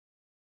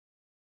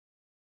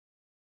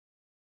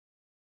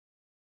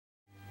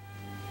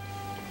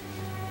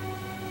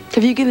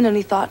Have you given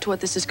any thought to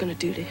what this is going to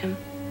do to him?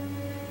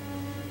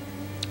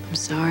 I'm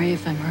sorry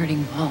if I'm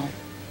hurting Paul.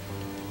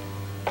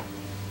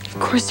 Of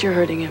course you're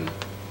hurting him.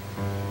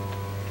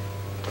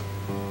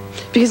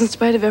 Because in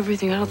spite of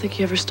everything, I don't think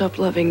he ever stopped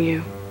loving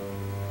you.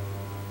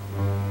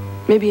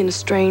 Maybe in a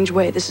strange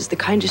way, this is the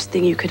kindest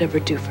thing you could ever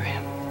do for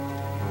him.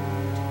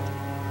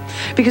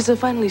 Because he'll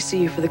finally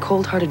see you for the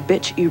cold-hearted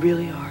bitch you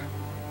really are.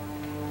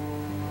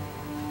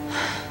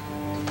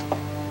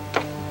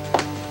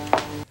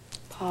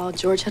 Paul,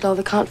 George had all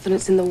the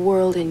confidence in the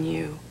world in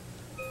you.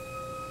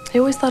 He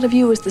always thought of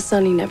you as the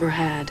son he never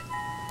had.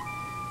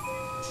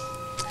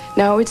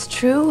 Now, it's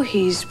true,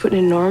 he's put an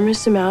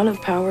enormous amount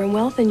of power and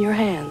wealth in your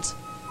hands.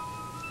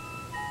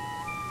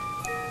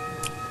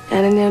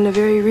 And in a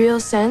very real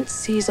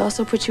sense, he's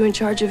also put you in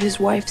charge of his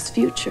wife's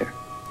future.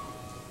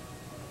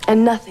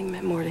 And nothing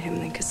meant more to him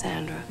than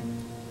Cassandra.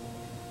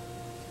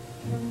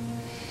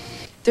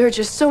 There are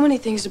just so many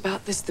things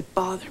about this that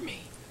bother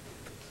me.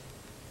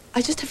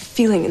 I just have a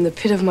feeling in the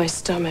pit of my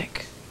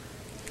stomach.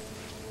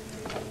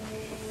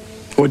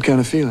 What kind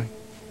of feeling?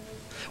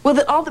 Well,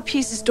 that all the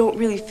pieces don't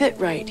really fit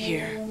right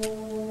here.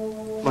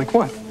 Like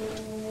what?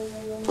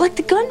 Like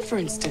the gun, for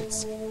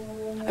instance.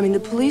 I mean, the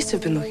police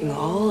have been looking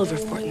all over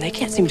for it, and they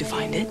can't seem to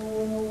find it.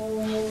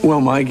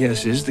 Well, my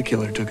guess is the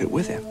killer took it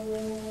with him.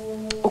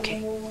 Okay,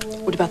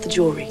 what about the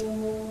jewelry?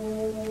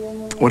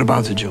 What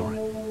about the jewelry?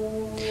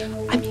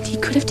 I mean, he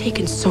could have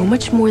taken so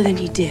much more than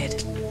he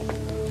did.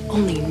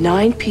 Only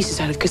 9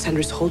 pieces out of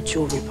Cassandra's whole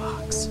jewelry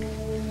box.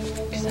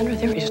 Cassandra,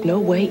 there is no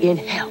way in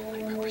hell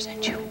I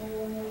represent you.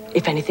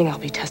 If anything, I'll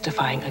be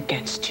testifying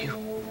against you.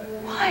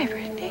 Why,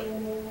 Brittany?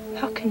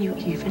 How can you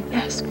even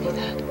ask me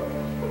that?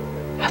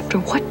 After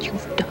what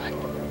you've done.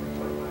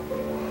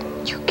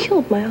 You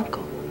killed my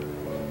uncle.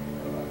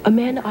 A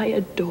man I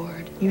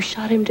adored. You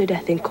shot him to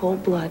death in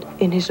cold blood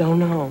in his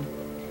own home.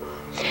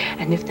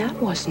 And if that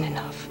wasn't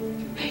enough,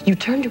 you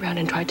turned around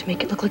and tried to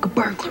make it look like a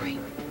burglary.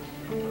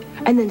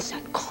 And then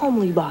sat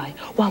calmly by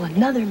while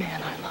another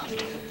man I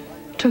loved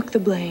took the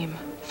blame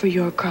for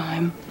your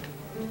crime.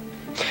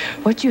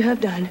 What you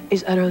have done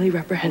is utterly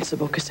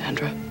reprehensible,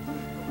 Cassandra.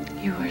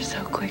 You were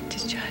so quick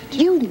to judge.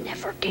 You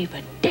never gave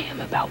a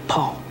damn about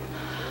Paul.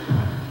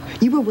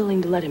 You were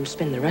willing to let him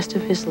spend the rest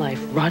of his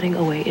life rotting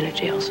away in a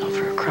jail cell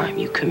for a crime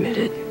you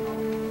committed.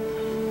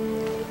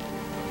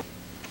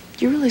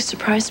 You really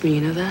surprised me,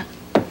 you know that?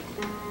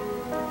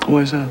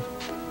 Why is that?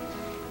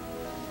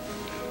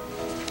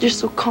 You're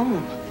so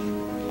calm.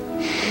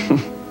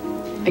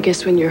 I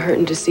guess when you're hurt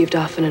and deceived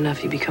often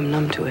enough, you become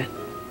numb to it.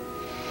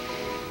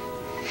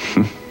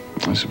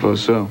 I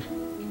suppose so.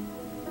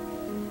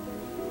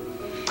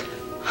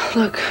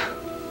 Look,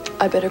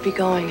 I better be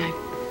going. I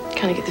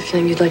kind of get the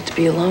feeling you'd like to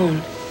be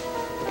alone.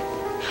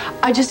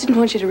 I just didn't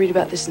want you to read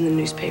about this in the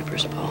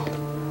newspapers, Paul.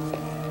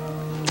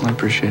 I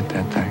appreciate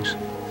that, thanks.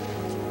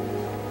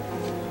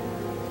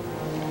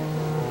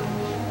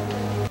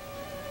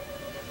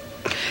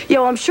 Yeah,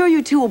 well, I'm sure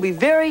you two will be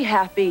very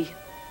happy.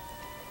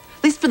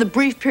 At least for the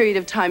brief period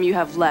of time you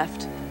have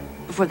left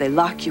before they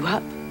lock you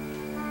up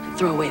and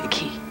throw away the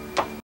key.